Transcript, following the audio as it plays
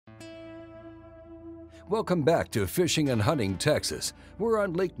Welcome back to Fishing and Hunting Texas. We're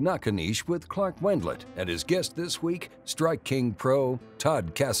on Lake Naconiche with Clark Wendlandt and his guest this week, Strike King Pro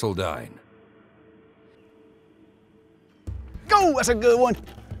Todd Castledine. Go! That's a good one.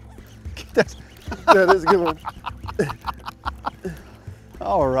 That is a good one.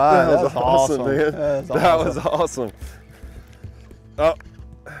 All right, that was awesome, man. That was awesome. Oh,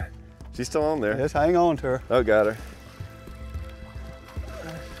 she's still on there. Just hang on to her. Oh, got her.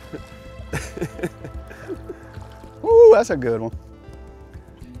 Ooh, that's a good one.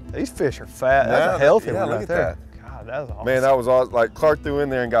 These fish are fat. That's a healthy one look right at there. that. God, that was awesome. Man, that was awesome. Like Clark threw in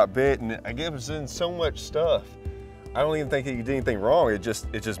there and got bit, and I guess it was in so much stuff. I don't even think he did anything wrong. It just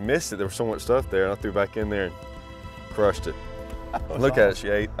missed it. There was so much stuff there, and I threw back in there and crushed it. Look at it, she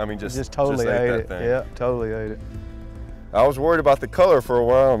ate. I mean, just totally ate that it. thing. Yeah, totally ate it. I was worried about the color for a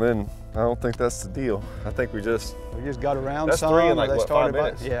while, and then I don't think that's the deal. I think we just got around that's some. Three in like, they what, started 5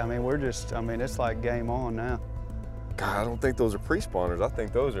 minutes? Yeah, I mean, it's like game on now. God, I don't think those are pre-spawners. I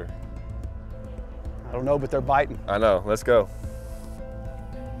think those are. I don't know, but they're biting. I know, let's go.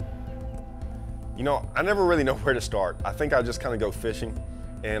 You know, I never really know where to start. I think I just kind of go fishing,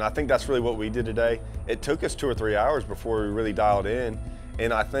 and I think that's really what we did today. It took us 2 or 3 hours before we really dialed in,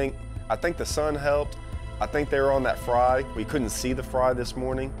 and I think the sun helped. I think they were on that fry. We couldn't see the fry this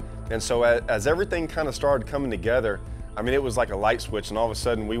morning, and so as everything kind of started coming together, I mean, it was like a light switch, and all of a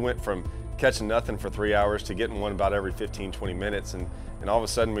sudden we went from catching nothing for 3 hours to getting one about every 15, 20 minutes, and all of a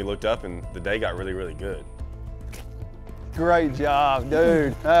sudden we looked up and the day got really, really good. Great job,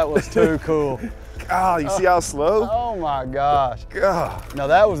 dude. That was too cool. God, you see how slow? Oh my gosh. God. No,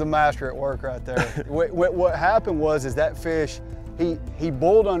 that was a master at work right there. What happened was that fish, he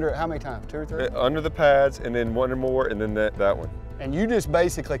bulled under it how many times? 2 or 3? Under the pads, and then one or more, and then that one. And you just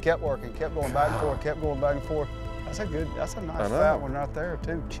basically kept working, kept going back and forth, kept going back and forth. That's a nice fat one right there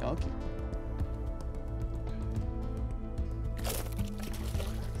too, chunky.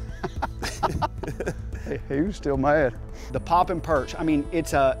 He was still mad. The popping perch, I mean,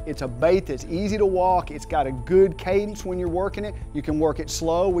 it's a bait that's easy to walk. It's got a good cadence when you're working it. You can work it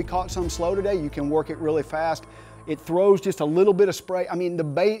slow. We caught some slow today. You can work it really fast. It throws just a little bit of spray. I mean, the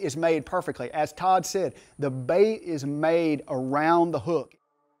bait is made perfectly. As Todd said, the bait is made around the hook.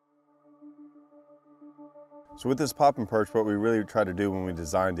 So with this popping perch, what we really tried to do when we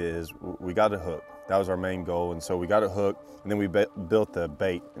designed it is we got a hook. That was our main goal, and so we got a hook, and then we built the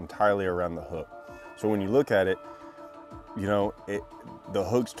bait entirely around the hook. So when you look at it, you know, the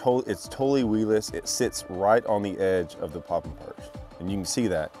hook's it's totally weedless. It sits right on the edge of the popping perch, and you can see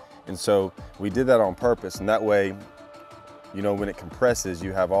that. And so we did that on purpose, and that way, you know, when it compresses,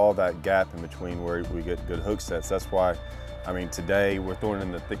 you have all that gap in between where we get good hook sets. That's why, I mean, today we're throwing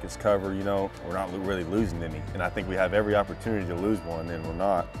in the thickest cover, you know, we're not really losing any. And I think we have every opportunity to lose one, and we're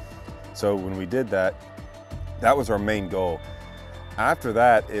not. So when we did that, that was our main goal. After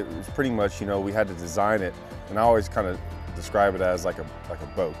that, it was pretty much, you know, we had to design it, and I always kind of describe it as like a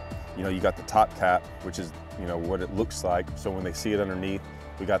boat. You know, you got the top cap, which is, you know, what it looks like. So when they see it underneath,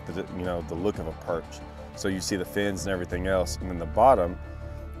 we got the, you know, the look of a perch. So you see the fins and everything else, and then the bottom,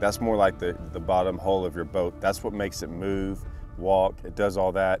 that's more like the bottom hull of your boat. That's what makes it move, walk, it does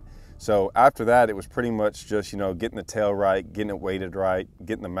all that. So after that, it was pretty much just, you know, getting the tail right, getting it weighted right,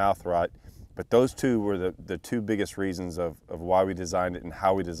 getting the mouth right. But those two were the two biggest reasons of why we designed it and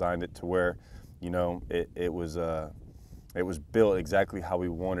how we designed it to where, you know, it was built exactly how we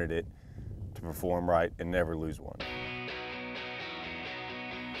wanted it to perform right and never lose one.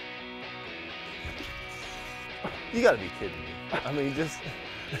 You gotta be kidding me. I mean, just.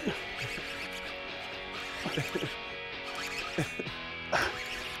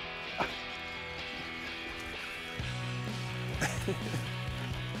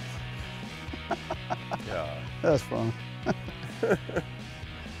 Yeah. That's fun.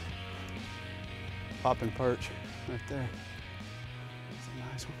 Popping perch right there. That's a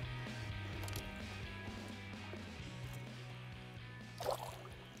nice one.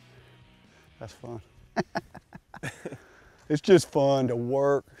 That's fun. It's just fun to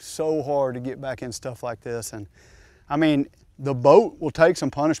work so hard to get back in stuff like this. And I mean, the boat will take some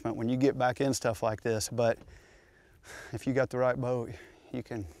punishment when you get back in stuff like this, but if you got the right boat, you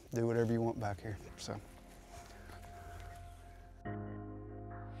can do whatever you want back here, so.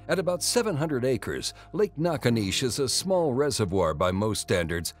 At about 700 acres, Lake Naconiche is a small reservoir by most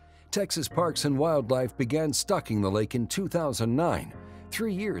standards. Texas Parks and Wildlife began stocking the lake in 2009,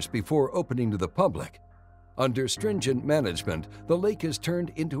 3 years before opening to the public. Under stringent management, the lake has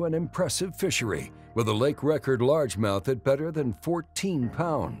turned into an impressive fishery, with a lake record largemouth at better than 14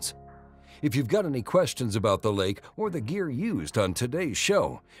 pounds. If you've got any questions about the lake or the gear used on today's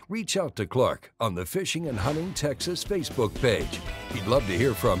show, reach out to Clark on the Fishing and Hunting Texas Facebook page. He'd love to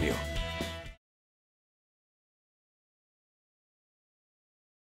hear from you.